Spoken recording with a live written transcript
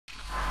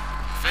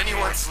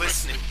anyone's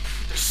listening,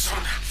 there's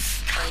some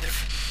kind of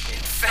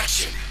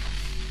infection.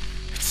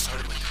 It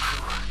started with the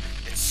crew.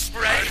 It's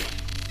spreading.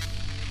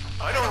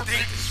 I don't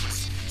think this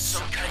was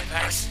some kind of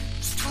accident.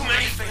 There's too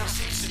many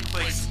fail-safes in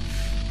place.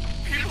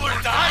 People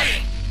are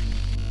dying.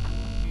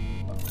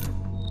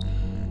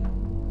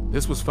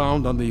 This was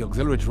found on the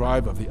auxiliary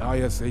drive of the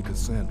ISA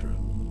Cassandra.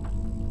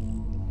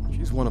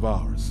 She's one of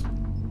ours.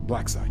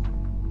 Black site,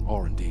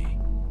 R&D,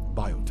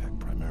 biotech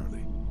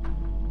primarily.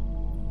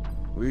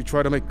 We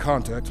try to make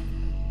contact.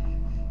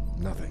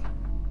 Nothing.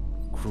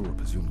 Crew are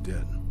presumed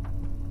dead.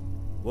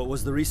 What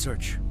was the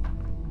research?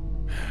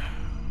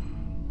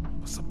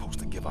 It was supposed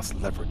to give us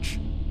leverage.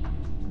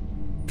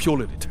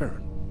 Purely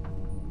deterrent.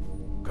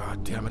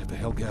 God damn it, if the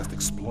Helghast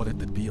exploded,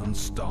 it'd be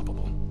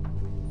unstoppable.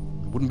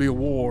 It wouldn't be a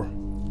war.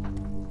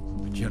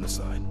 It'd be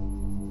genocide.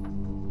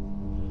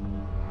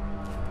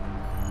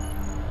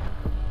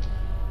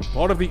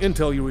 Part of the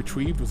intel you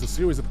retrieved was a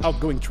series of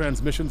outgoing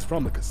transmissions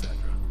from the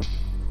Cassandra.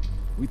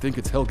 We think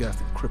it's Helghast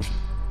encryption.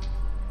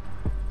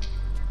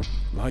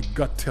 My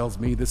gut tells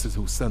me this is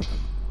who sent them.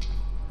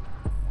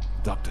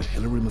 Dr.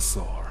 Hilary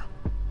Massar,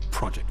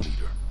 project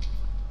leader.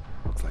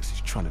 Looks like she's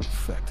trying to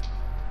infect.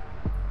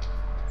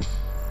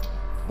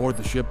 Board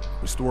the ship,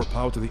 restore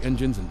power to the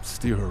engines, and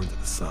steer her into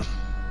the sun.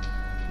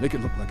 Make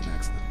it look like an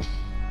accident.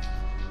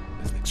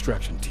 There's an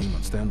extraction team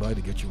on standby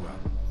to get you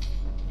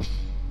out.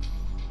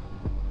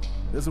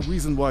 There's a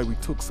reason why we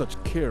took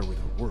such care with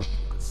her work,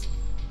 because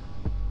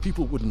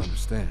people wouldn't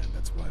understand.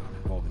 That's why I'm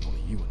involving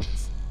only you in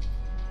this.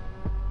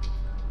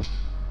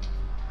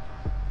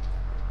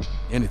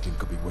 Anything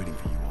could be waiting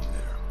for you on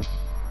there.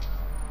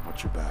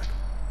 Watch your back.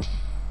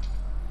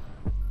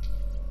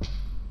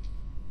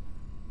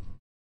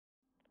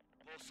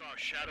 Pulsar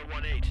Shadow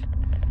 1-8.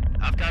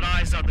 I've got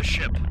eyes on the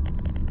ship.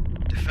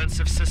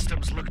 Defensive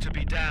systems look to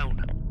be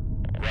down.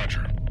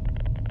 Roger.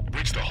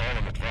 Reach the hull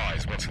and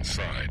advise what's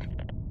inside.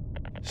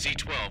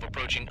 C-12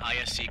 approaching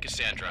ISC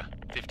Cassandra.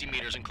 50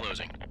 meters and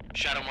closing.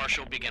 Shadow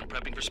Marshal begin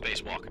prepping for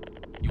spacewalk.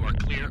 You are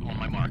clear on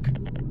my mark.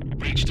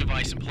 Breach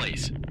device in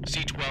place.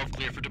 C-12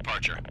 clear for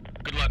departure.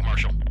 Good luck,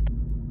 Marshal.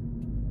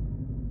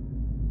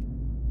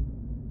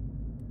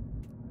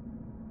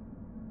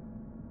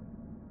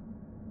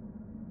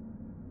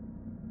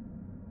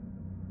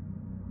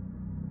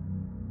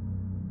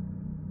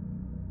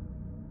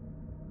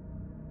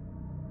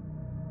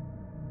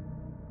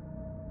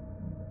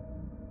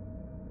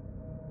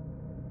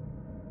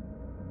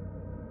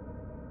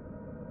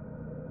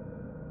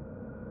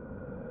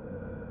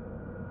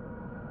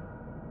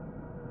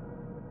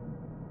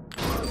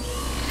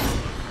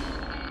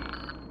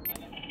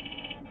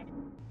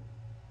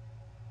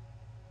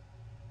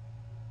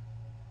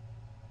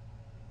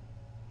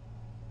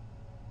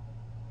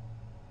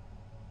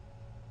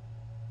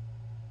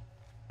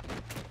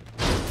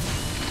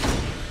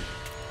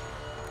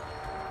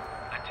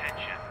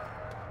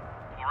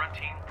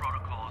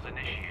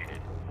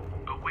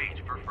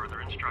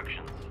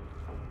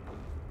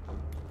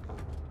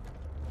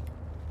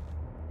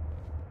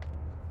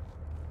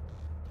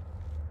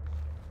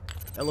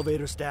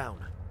 Elevator's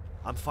down.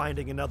 I'm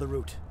finding another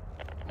route.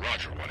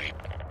 Roger, 1-8.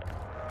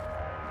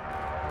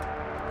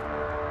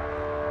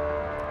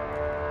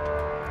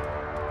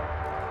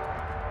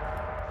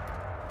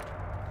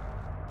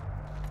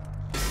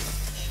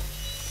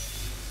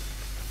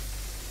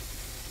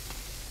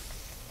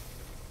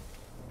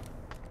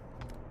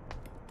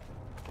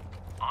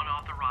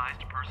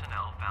 Unauthorized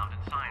personnel found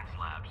in science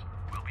labs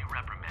will be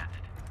reprimanded.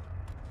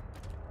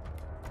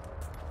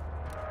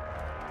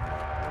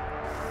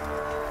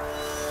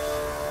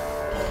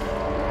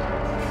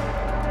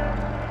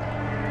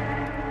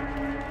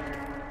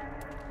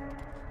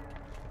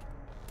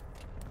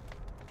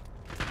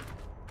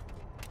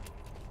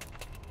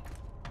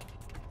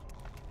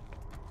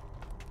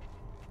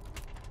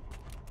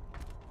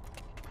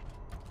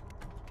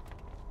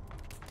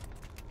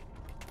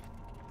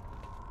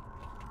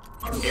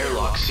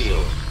 Airlock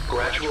sealed.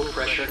 Gradual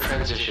pressure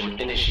transition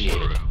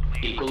initiated.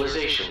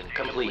 Equalization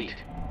complete.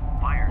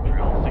 Fire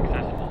drill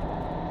successful.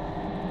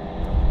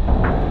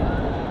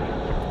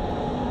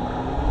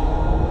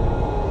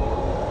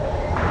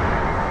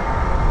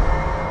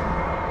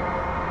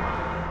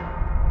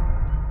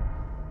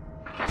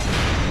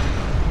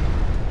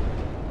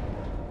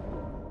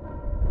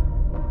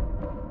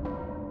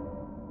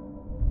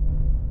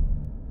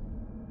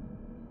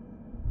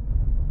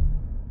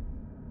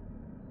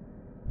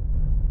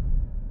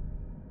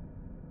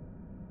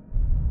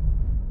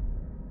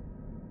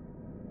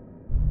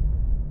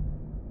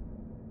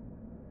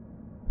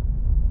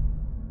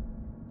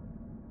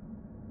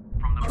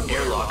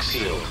 Airlock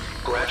sealed.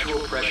 Gradual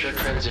pressure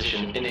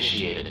transition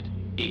initiated.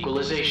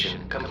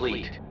 Equalization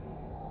complete.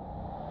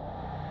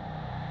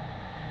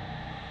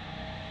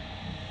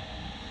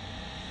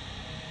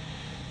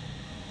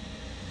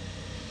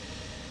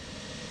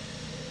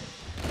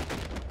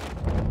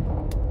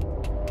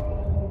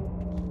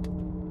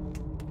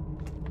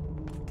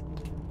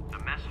 The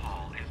mess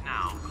hall is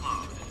now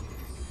closed.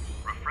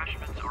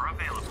 Refreshments are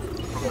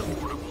available from the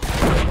portable.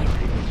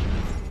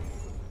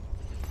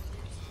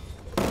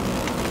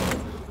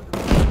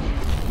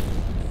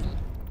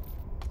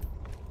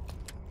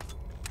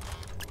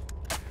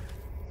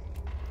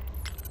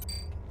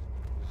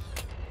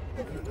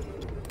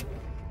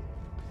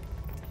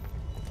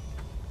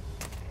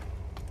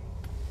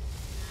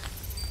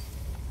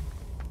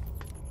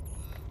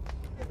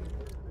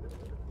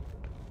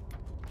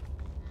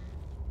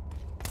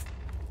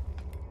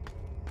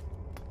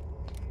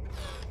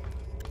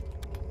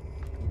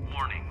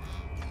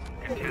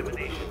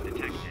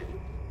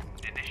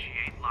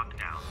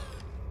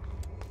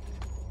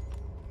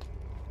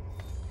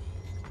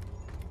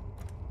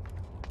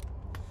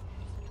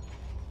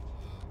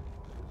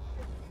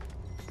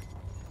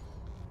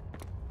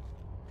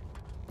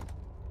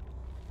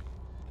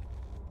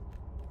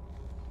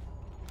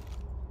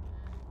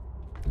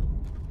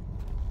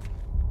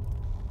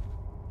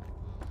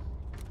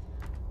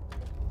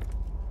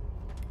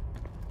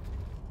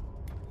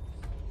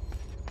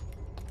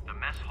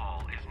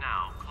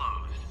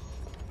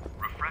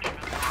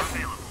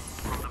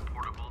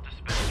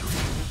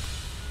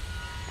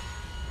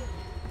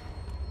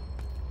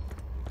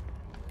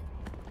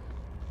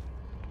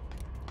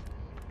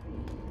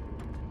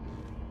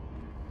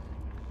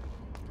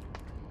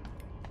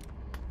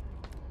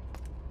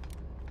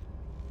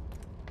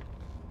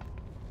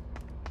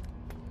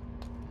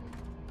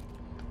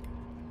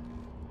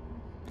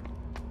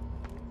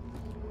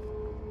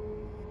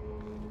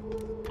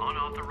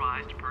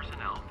 Unauthorized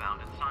personnel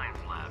found in science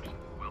labs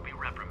will be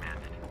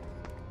reprimanded.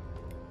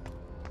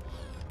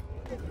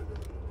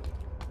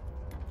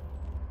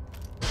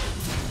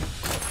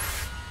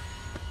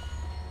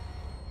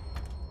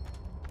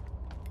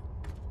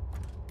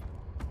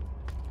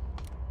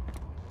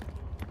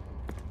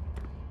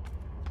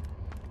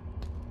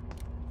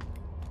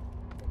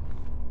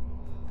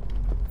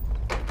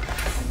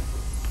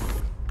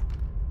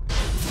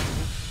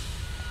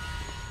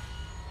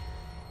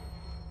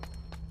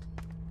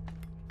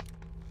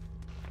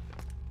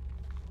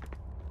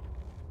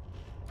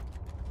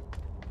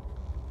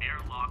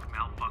 Airlock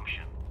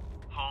malfunction.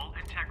 Hull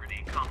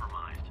integrity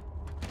compromised.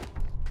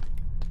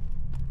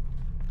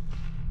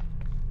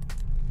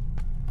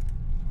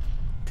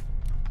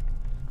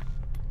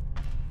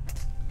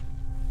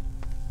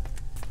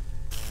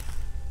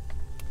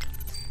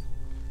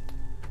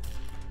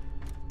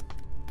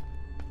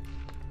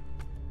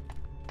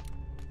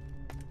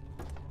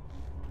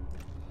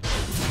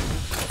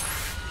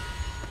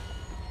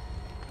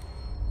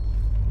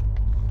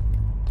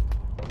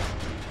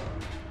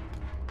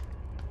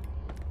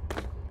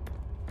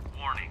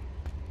 Warning.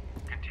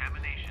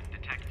 Contamination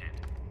detected.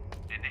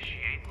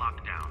 Initiate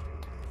lockdown.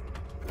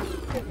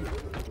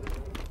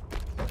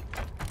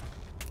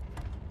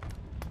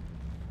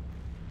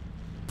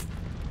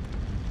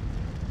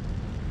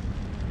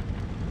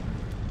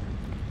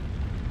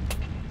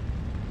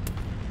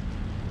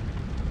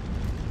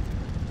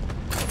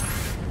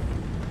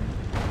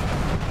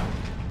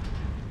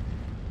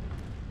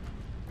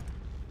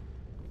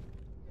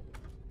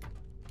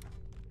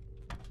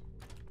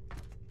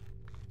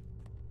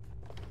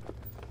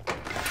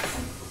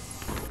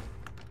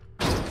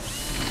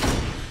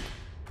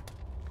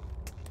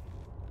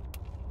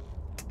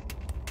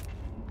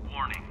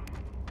 Warning.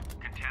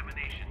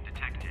 Contamination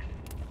detected.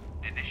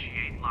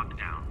 Initiate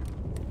lockdown.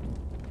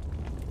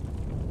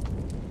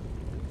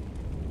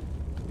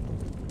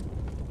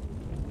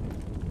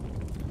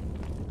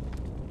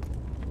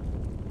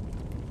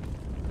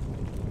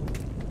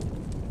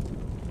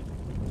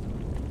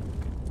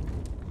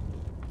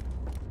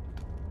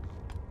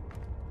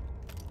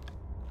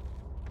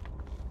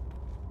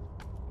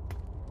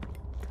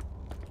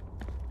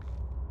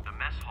 The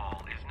mess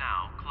hall is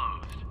now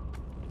closed.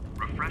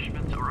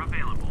 Refreshments are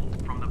available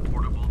from the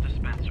portable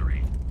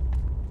dispensary.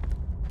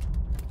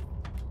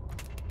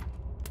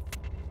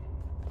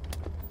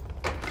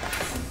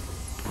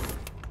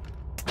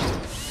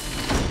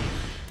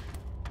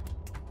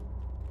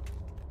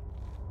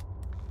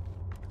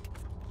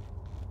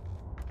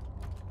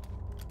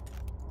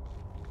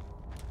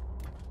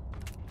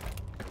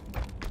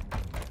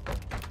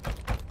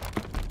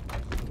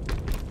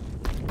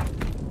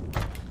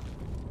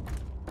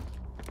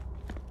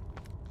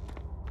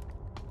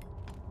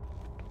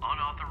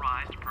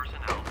 Unauthorized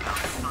personnel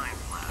found in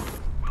science labs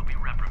will be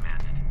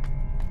reprimanded.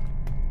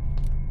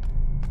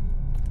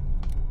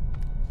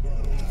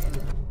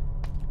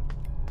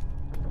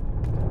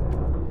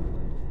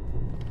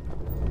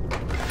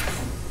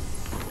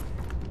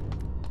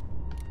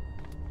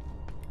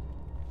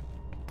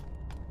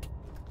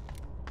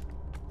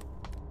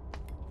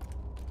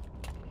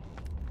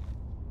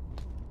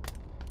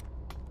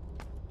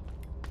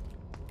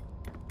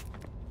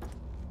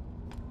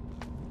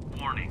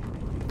 Warning.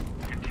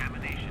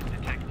 Contamination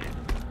detected.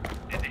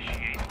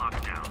 Initiate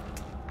lockdown.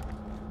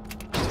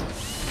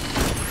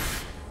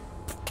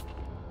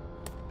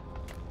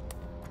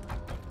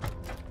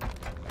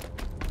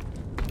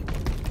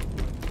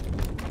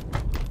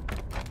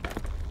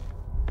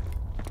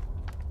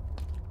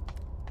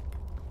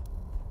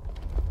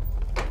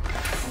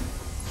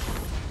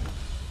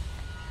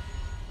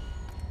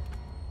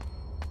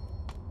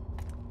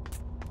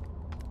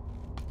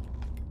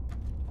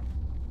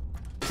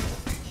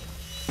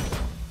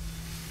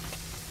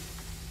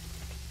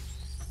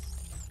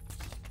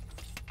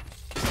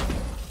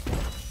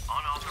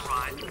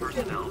 Unauthorized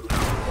personnel found in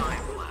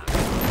science labs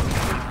will be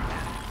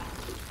reprimanded.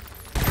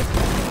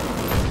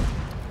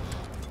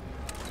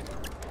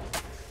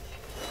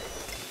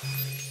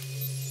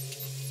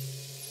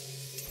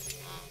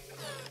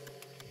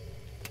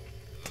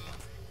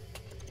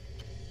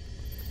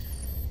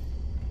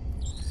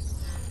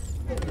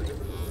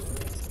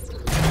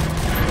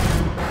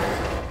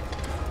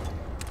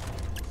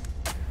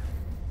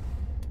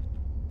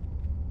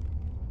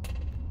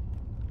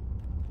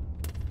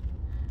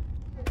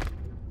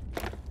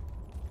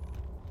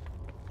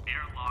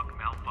 Airlock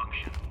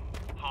malfunction.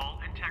 Hull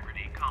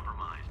integrity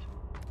compromised.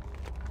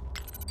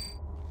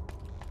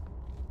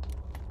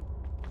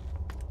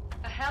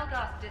 A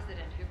Helghast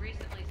dissident who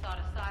recently sought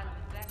asylum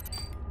in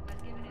Vektans has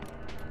given it.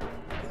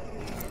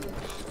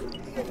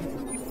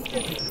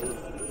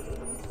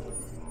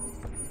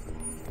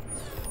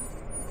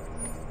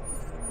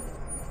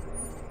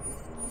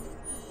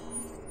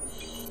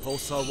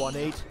 Pulsar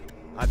 1-8,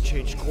 I've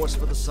changed course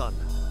for the sun.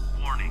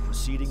 Warning.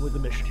 Proceeding with the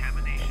mission.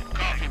 Contamination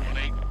Copy,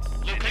 detected.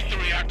 1-8. Locate the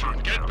reactor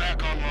and get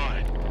back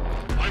online.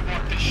 I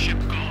want this ship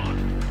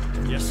gone.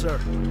 Yes, sir.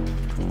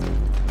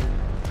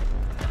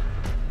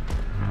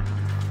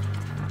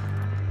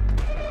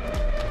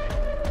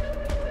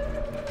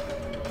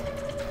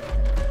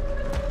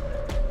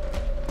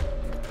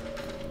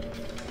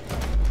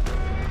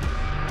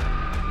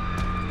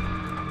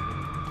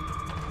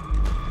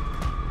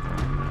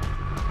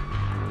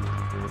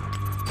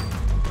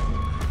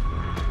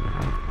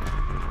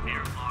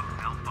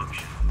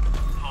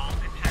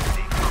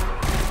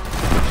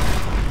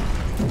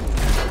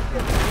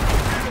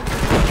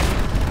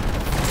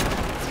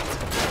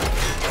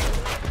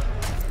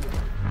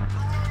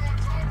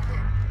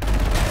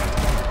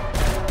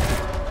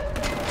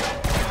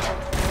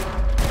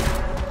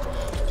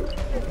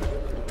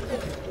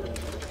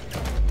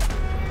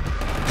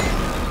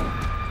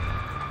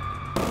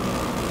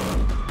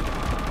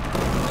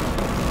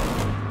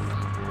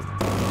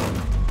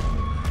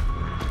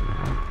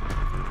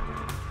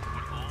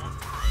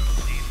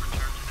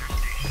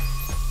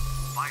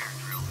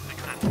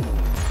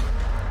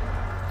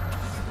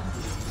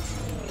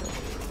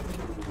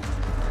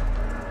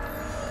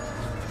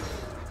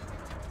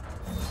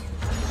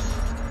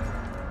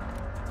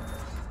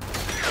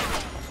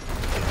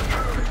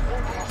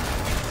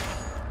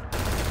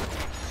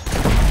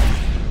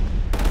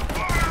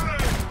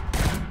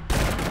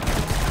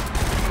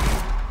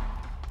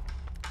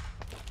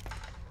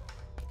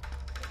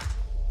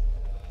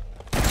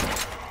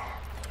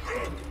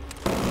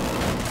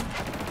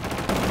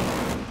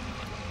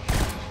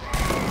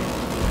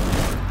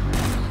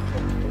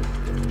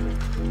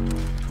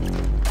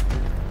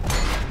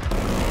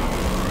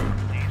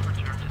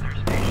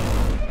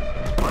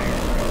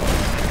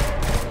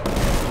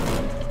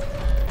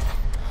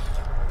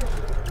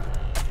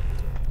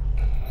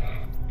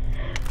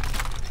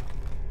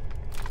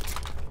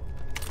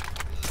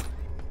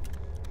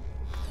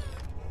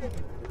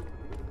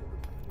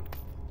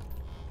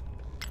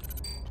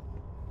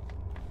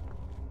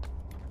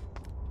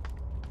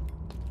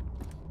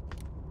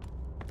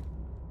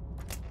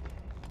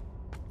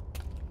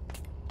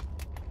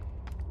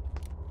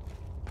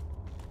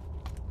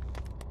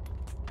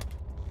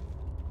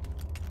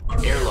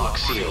 Airlock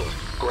sealed.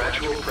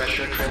 Gradual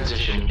pressure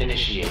transition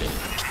initiated.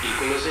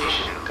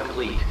 Equalization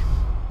complete.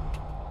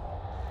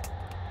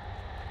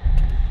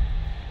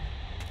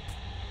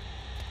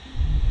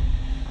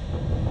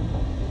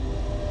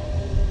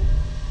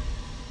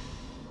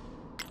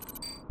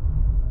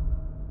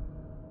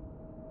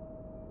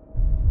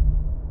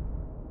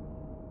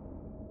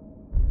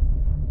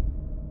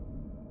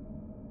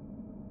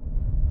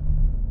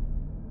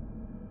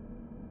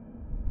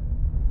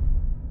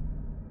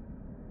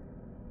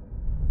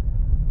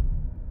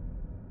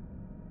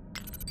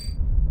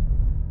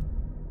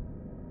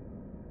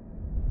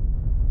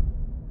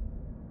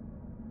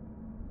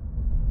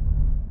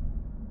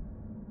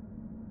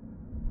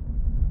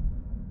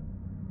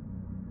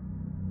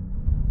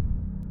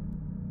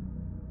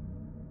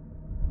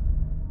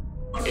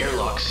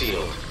 Airlock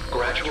sealed.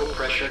 Gradual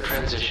pressure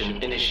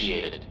transition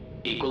initiated.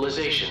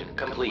 Equalization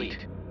complete.